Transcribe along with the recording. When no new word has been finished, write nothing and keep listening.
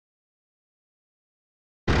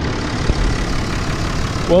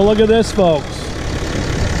Well, look at this, folks.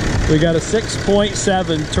 We got a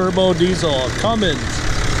 6.7 turbo diesel, a Cummins.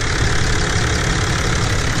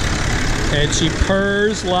 And she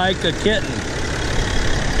purrs like a kitten.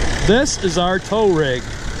 This is our tow rig.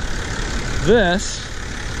 This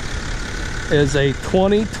is a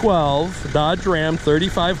 2012 Dodge Ram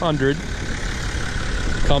 3500.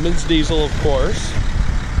 Cummins diesel, of course.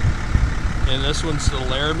 And this one's the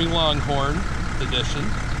Laramie Longhorn edition.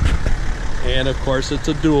 And of course it's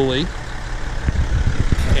a dually.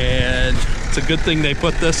 And it's a good thing they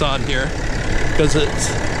put this on here, because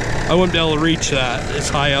I wouldn't be able to reach that as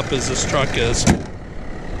high up as this truck is.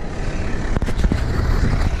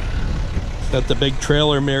 It's got the big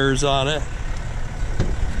trailer mirrors on it.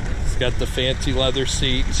 It's got the fancy leather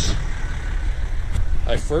seats.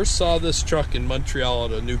 I first saw this truck in Montreal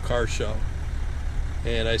at a new car show,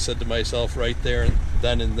 and I said to myself right there,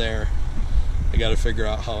 then and there, I got to figure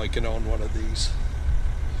out how I can own one of these.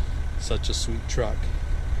 Such a sweet truck.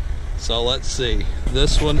 So let's see.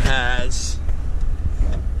 This one has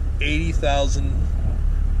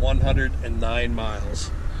 80,109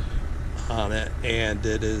 miles on it, and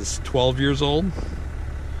it is 12 years old.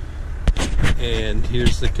 And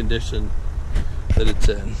here's the condition that it's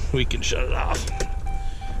in. We can shut it off.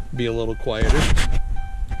 Be a little quieter.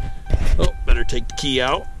 Oh, better take the key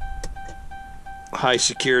out. High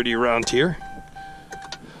security around here.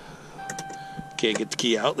 Can't get the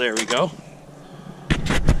key out. There we go.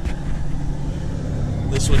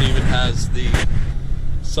 This one even has the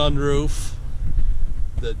sunroof,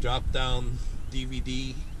 the drop down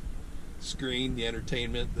DVD screen, the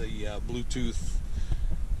entertainment, the Bluetooth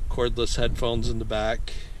cordless headphones in the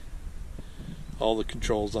back, all the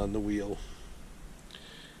controls on the wheel.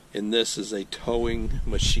 And this is a towing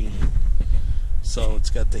machine. So it's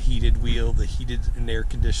got the heated wheel, the heated and air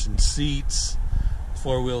conditioned seats,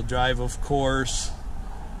 four-wheel drive, of course.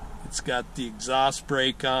 It's got the exhaust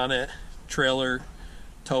brake on it, trailer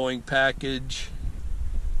towing package.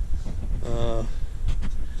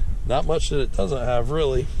 Not much that it doesn't have,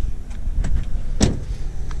 really.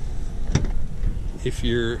 If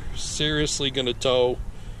you're seriously going to tow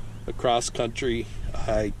across country,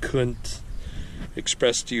 I couldn't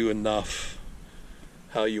express to you enough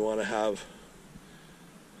how you want to have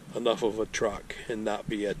enough of a truck and not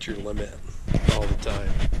be at your limit all the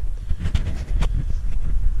time.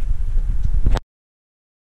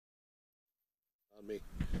 On me,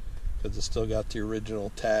 because it's still got the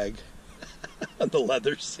original tag on the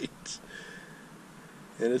leather seats.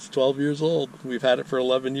 And it's 12 years old. We've had it for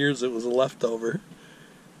 11 years. It was a leftover.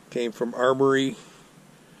 Came from Armory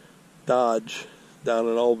Dodge down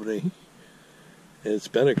in Albany. And it's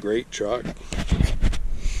been a great truck.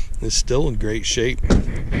 It's still in great shape,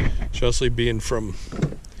 especially being from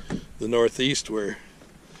the Northeast where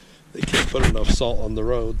they can't put enough salt on the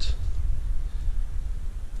roads.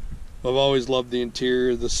 I've always loved the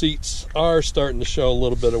interior. The seats are starting to show a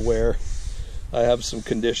little bit of wear. I have some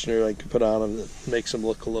conditioner I can put on them that makes them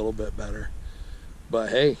look a little bit better. But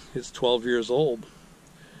hey, it's 12 years old.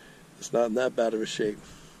 It's not in that bad of a shape.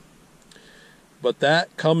 But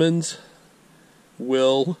that Cummins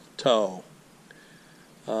will tow.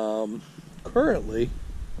 Currently,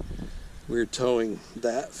 we're towing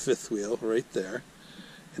that fifth wheel right there.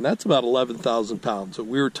 And that's about 11,000 pounds. So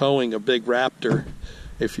we were towing a big Raptor.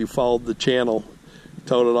 If you followed the channel,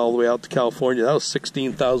 towed it all the way out to California. That was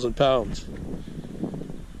 16,000 pounds.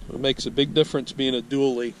 It makes a big difference being a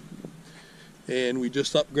dually. And we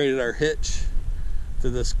just upgraded our hitch to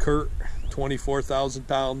this Kurt 24,000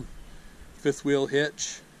 pound fifth wheel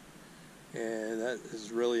hitch. And that is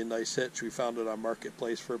really a nice hitch. We found it on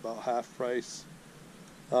Marketplace for about half price.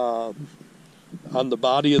 On the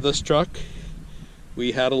body of this truck,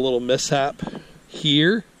 we had a little mishap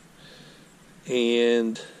here,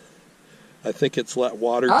 and I think it's let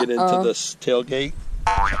water get into this tailgate,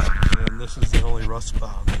 and this is the only rust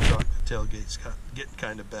spot on the truck. The tailgate's getting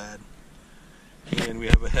kind of bad, and we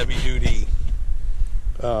have a heavy duty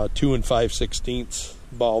 2 5/16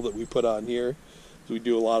 ball that we put on here. We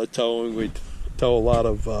do a lot of towing. We tow a lot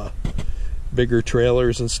of bigger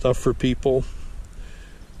trailers and stuff for people.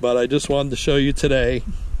 But I just wanted to show you today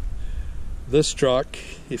this truck.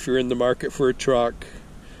 If you're in the market for a truck,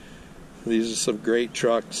 these are some great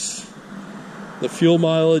trucks. The fuel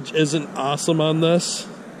mileage isn't awesome on this.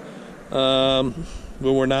 When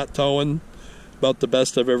we're not towing, about the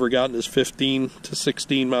best I've ever gotten is 15 to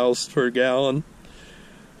 16 miles per gallon.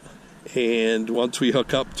 And once we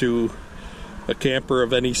hook up to a camper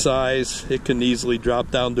of any size, it can easily drop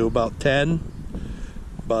down to about 10.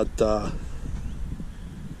 But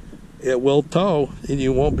it will tow, and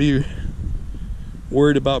you won't be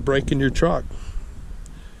worried about breaking your truck.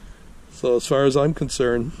 So as far as I'm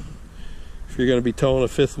concerned, if you're going to be towing a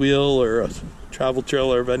fifth wheel or a travel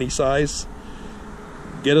trailer of any size,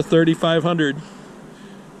 get a 3500.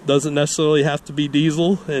 Doesn't necessarily have to be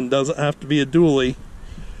diesel and doesn't have to be a dually,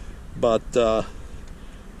 but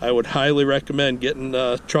I would highly recommend getting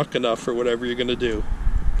truck enough for whatever you're going to do.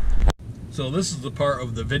 So this is the part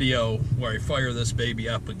of the video where I fire this baby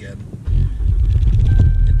up again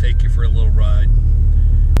and take you for a little ride.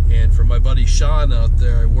 And for my buddy Sean out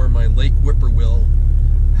there, I wore my Lake Whippoorwill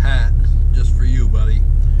hat just for you, buddy,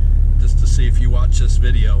 just to see if you watch this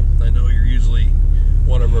video. I know you're usually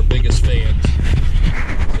one of our biggest fans.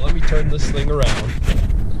 So let me turn this thing around,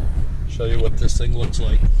 show you what this thing looks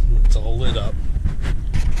like when it's all lit up.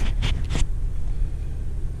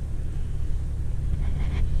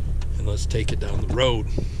 And let's take it down the road.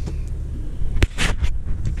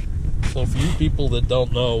 So for you people that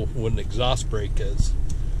don't know what an exhaust brake is,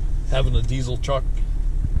 having a diesel truck,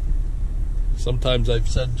 sometimes I've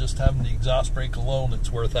said just having the exhaust brake alone, it's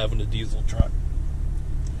worth having a diesel truck.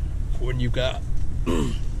 When you've got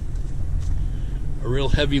a real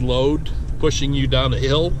heavy load pushing you down a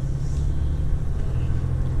hill,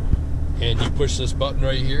 and you push this button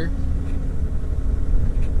right here,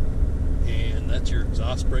 and that's your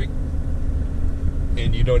exhaust brake,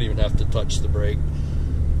 and you don't even have to touch the brake.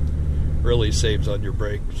 Really saves on your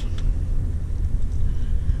brakes.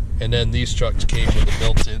 And then these trucks came with a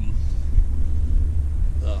built-in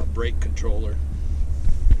brake controller,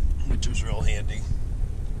 which was real handy.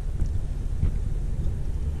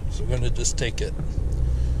 So we're going to just take it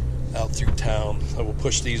out through town. I will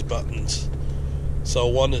push these buttons. So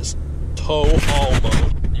one is tow all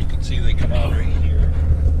mode. You can see they come out right here.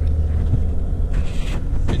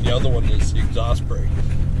 And the other one is the exhaust brake.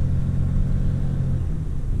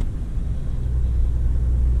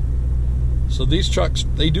 So these trucks,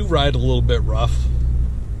 they do ride a little bit rough.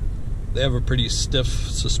 They have a pretty stiff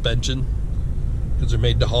suspension because they're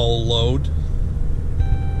made to haul a load.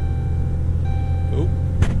 Oop.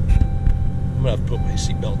 I'm gonna have to put my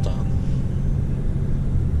seatbelt on.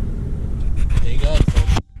 Hang on,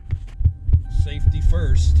 folks. Safety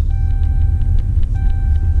first.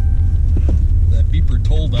 That beeper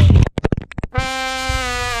told on.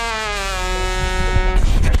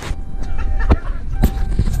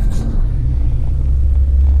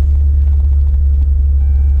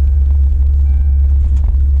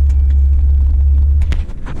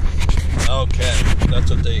 Okay, that's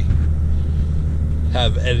what they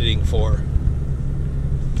have editing for.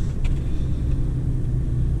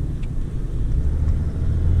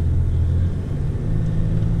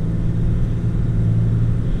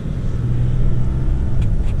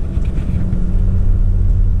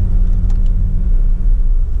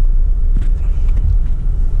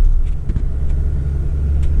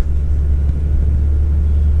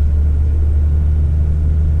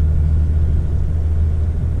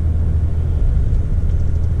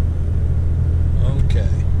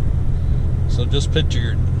 So just picture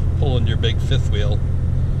you're pulling your big fifth wheel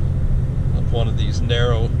up one of these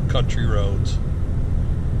narrow country roads,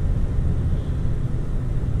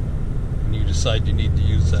 and you decide you need to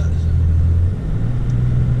use that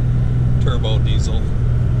turbo diesel.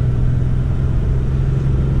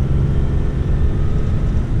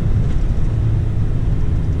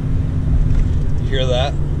 You hear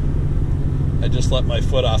that? I just let my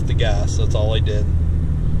foot off the gas, that's all I did.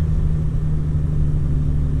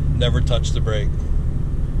 Never touch the brake.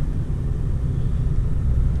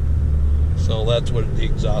 So that's what the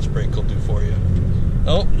exhaust brake will do for you.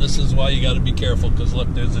 Oh, this is why you got to be careful, because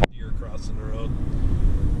look, there's a deer crossing the road.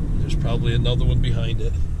 There's probably another one behind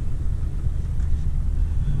it.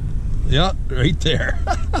 Yeah, right there.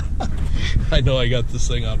 I know I got this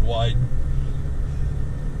thing on wide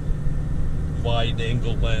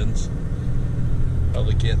angle lens.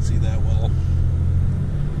 Probably can't see that well.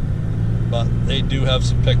 But they do have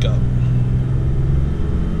some pickup.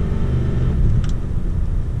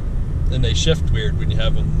 And they shift weird when you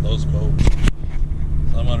have them in those modes.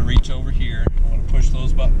 So I'm going to reach over here. I'm going to push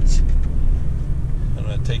those buttons. I'm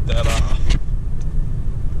going to take that off.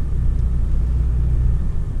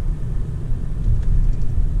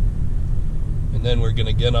 And then we're going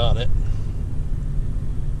to get on it.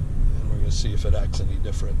 And we're going to see if it acts any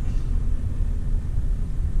different.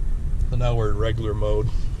 So now we're in regular mode.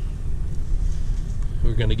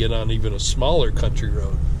 We're going to get on even a smaller country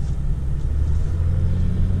road.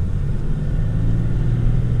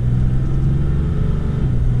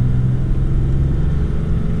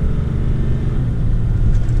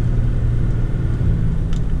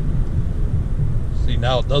 See,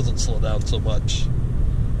 now it doesn't slow down so much.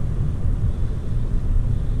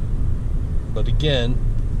 But again,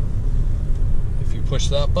 push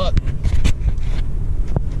that button,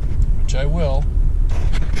 which I will.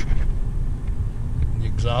 The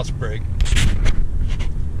exhaust brake.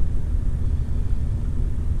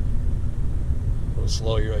 It'll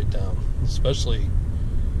slow you right down. Especially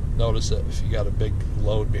notice that if you got a big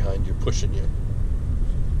load behind you pushing you.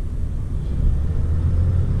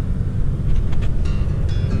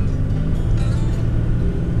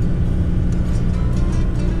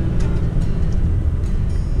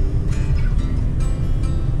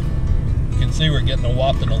 See, we're getting a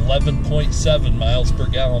whopping 11.7 miles per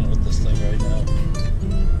gallon with this thing right now.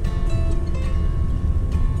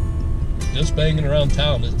 Just banging around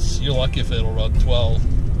town, you're lucky if it'll run 12.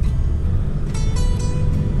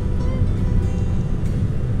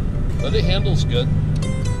 But it handles good.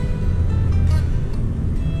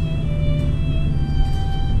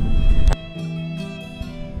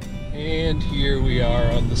 And here we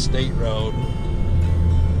are on the state road.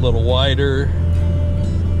 A little wider.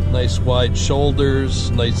 Nice wide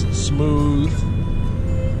shoulders, nice and smooth.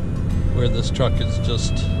 Where this truck is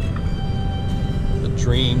just a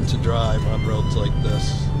dream to drive on roads like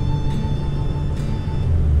this.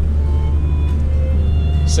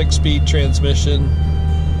 6-speed transmission.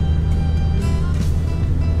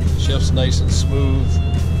 Shifts nice and smooth.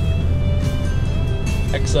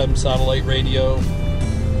 XM satellite radio.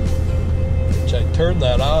 Which I turned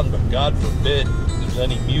that on, but God forbid there's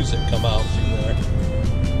any music come out through there.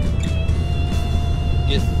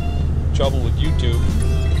 Get in trouble with YouTube.